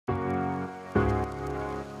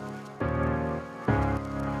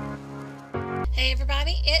Hey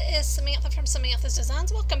everybody, it is Samantha from Samantha's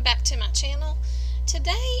Designs. Welcome back to my channel.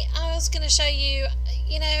 Today I was going to show you,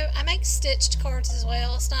 I make stitched cards as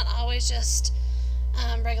well. It's not always just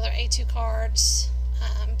regular A2 cards,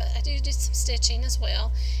 but I do some stitching as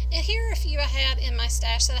well. And here are a few I had in my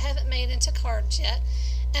stash that I haven't made into cards yet,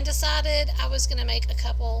 and decided I was going to make a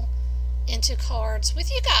couple into cards with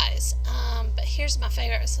you guys. But here's my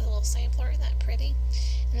favorite. It's a little sampler. Isn't that pretty?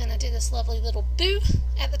 And then I did this lovely little boo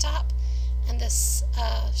at the top. And this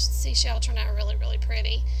seashell turned out really, really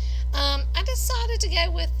pretty. I decided to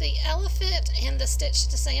go with the elephant and the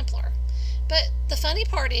stitched sampler. But the funny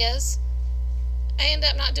part is, I end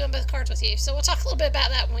up not doing both cards with you. So we'll talk a little bit about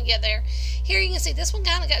that when we get there. Here you can see this one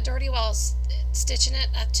kind of got dirty while I was stitching it.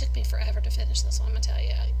 It took me forever to finish this one, I'm going to tell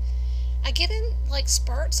you. I get in like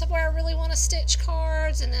spurts of where I really want to stitch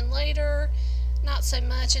cards, and then later not so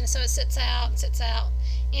much, and so it sits out and sits out.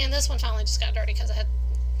 And this one finally just got dirty because I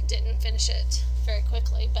didn't finish it very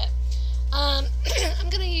quickly. But I'm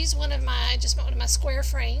going to use one of my square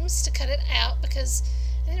frames to cut it out because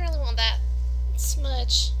I didn't really want that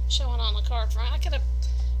smudge showing on the card front. I could have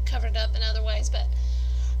covered it up in other ways, but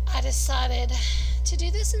I decided to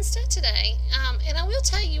do this instead today. And I will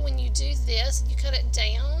tell you, when you do this, you cut it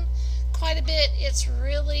down quite a bit, it's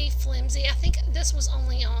really flimsy. I think this was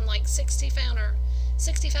only on like 65 pound or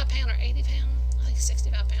 80 pound. I think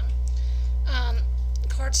 65 pound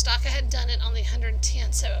cardstock. I had done it on the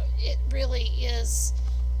 110, so it really is,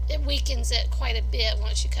 it weakens it quite a bit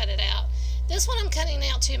once you cut it out. This one I'm cutting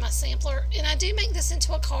out to my sampler, and I do make this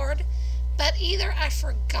into a card, but either I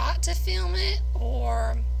forgot to film it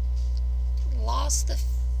or lost the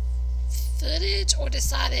footage or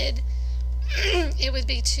decided it would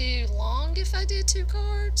be too long if I did two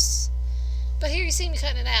cards. But here you see me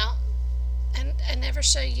cutting it out, and I never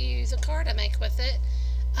show you the card I make with it.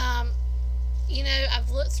 I've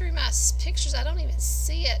looked through my pictures, I don't even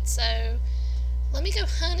see it, so let me go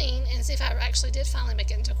hunting and see if I actually did finally make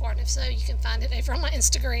it into a card. And if so, you can find it over on my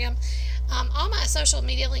Instagram. All my social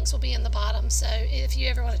media links will be in the bottom, so if you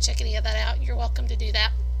ever want to check any of that out, you're welcome to do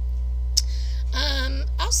that.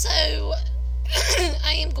 Also,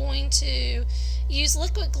 I am going to use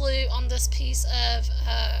liquid glue on this piece of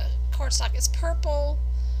cardstock. It's purple,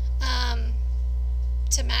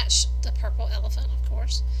 to match the purple elephant, of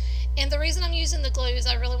course. And the reason I'm using the glue is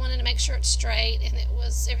I really wanted to make sure it's straight and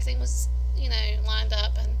everything was, lined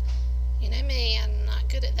up. And you know me, I'm not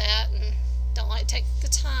good at that and don't like to take the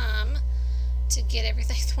time to get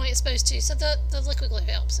everything the way it's supposed to. So the liquid glue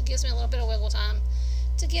helps. It gives me a little bit of wiggle time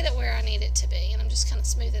to get it where I need it to be, and I'm just kind of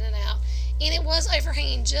smoothing it out. And it was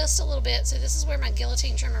overhanging just a little bit, so this is where my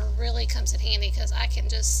guillotine trimmer really comes in handy, because I can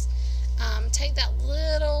just take that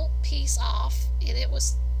little piece off, and it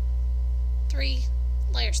was 3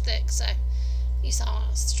 layers thick, so you saw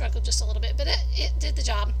I struggled just a little bit, but it did the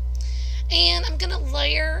job. And I'm gonna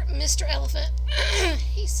layer Mr. Elephant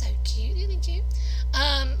he's so cute, isn't he cute,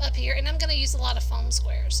 up here, and I'm gonna use a lot of foam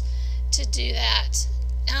squares to do that.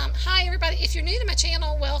 Hi everybody, if you're new to my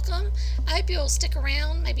channel, welcome. I hope you'll stick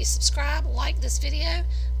around, maybe subscribe, like this video,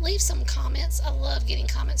 leave some comments. I love getting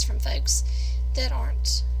comments from folks that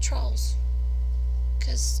aren't trolls,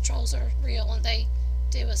 because trolls are real and they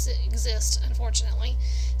do exist, unfortunately.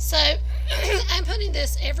 So I'm putting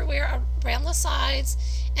this everywhere around the sides,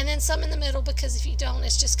 and then some in the middle, because if you don't,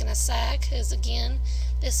 it's just going to sag, because again,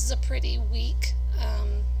 this is a pretty weak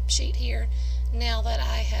sheet here now that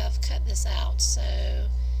I have cut this out. So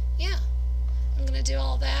yeah, I'm going to do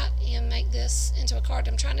all that and make this into a card.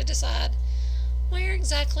 I'm trying to decide where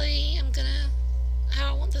exactly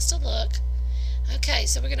how I want this to look. Okay,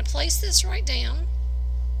 so we're going to place this right down.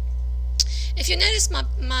 If you notice, my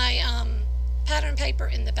pattern paper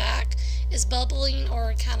in the back is bubbling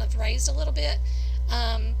or kind of raised a little bit.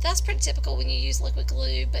 That's pretty typical when you use liquid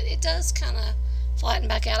glue, but it does kind of flatten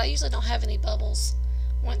back out. I usually don't have any bubbles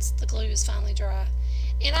once the glue is finally dry.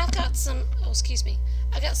 And I've got some,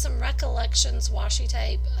 I got some Recollections washi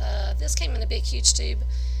tape. This came in a big huge tube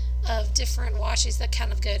of different washies that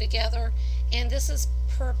kind of go together, and this is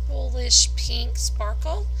purplish pink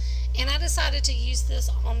sparkle. And I decided to use this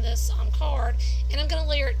on this card, and I'm going to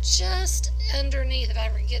layer it just underneath, if I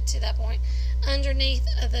ever get to that point, underneath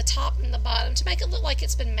the top and the bottom to make it look like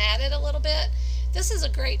it's been matted a little bit. This is a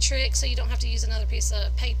great trick, so you don't have to use another piece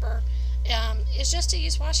of paper. It's just to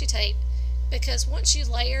use washi tape, because once you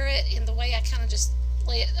layer it, in the way I kind of just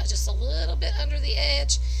lay it just a little bit under the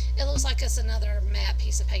edge, it looks like it's another matte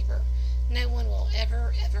piece of paper. No one will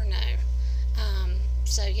ever know.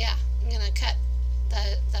 So yeah, I'm going to cut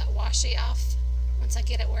that washi off once I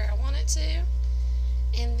get it where I want it to,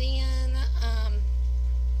 and then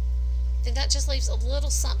then that just leaves a little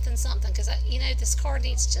something something, because you know, this card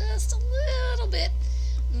needs just a little bit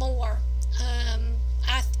more.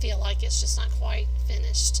 I feel like it's just not quite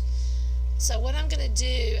finished. So what I'm going to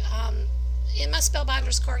do, in my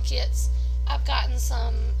Spellbinders card kits, I've gotten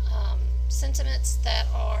some sentiments that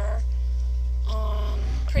are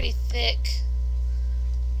pretty thick.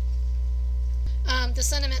 The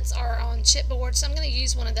sentiments are on chipboard, so I'm going to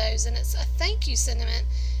use one of those, and it's a thank you sentiment,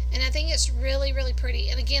 and I think it's really, really pretty.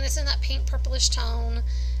 And again, it's in that pink purplish tone,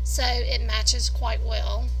 so it matches quite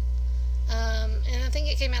well. And I think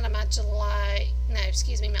it came out of my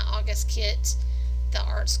my August kit, the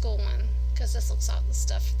art school one, because this looks like the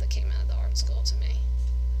stuff that came out of the art school to me.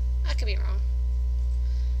 I could be wrong.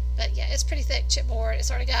 But yeah, it's pretty thick chipboard. It's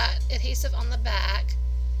already got adhesive on the back.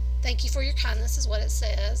 Thank you for your kindness is what it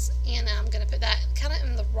says. And I'm going to put that kind of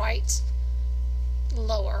in the right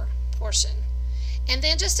lower portion. And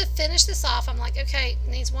then just to finish this off, I'm like, okay,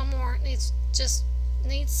 needs one more, needs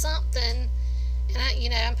something.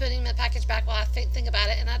 And I'm putting the package back while I think about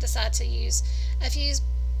it, and I decide to use, I've used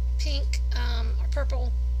pink or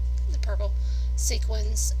purple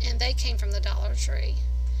sequins, and they came from the Dollar Tree.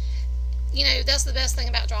 You know, that's the best thing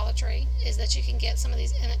about Dollar Tree, is that you can get some of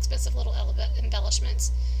these inexpensive little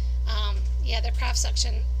embellishments. Yeah, their craft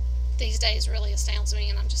section these days really astounds me,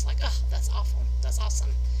 and I'm just like, oh, that's awful. That's awesome.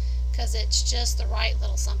 Because it's just the right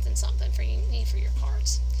little something for you need for your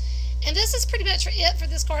cards. And this is pretty much it for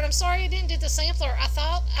this card. I'm sorry I didn't do the sampler. I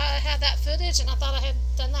thought I had that footage, and I thought I had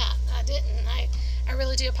done that. I didn't. I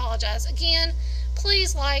really do apologize. Again,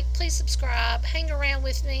 please like, please subscribe, hang around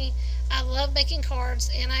with me. I love making cards,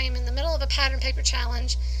 and I am in the middle of a pattern paper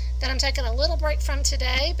challenge that I'm taking a little break from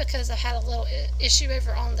today because I had a little issue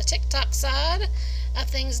over on the TikTok side of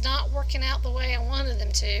things not working out the way I wanted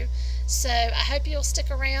them to. So I hope you'll stick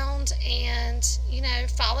around and,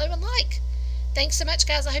 follow and like. Thanks so much,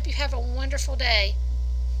 guys. I hope you have a wonderful day.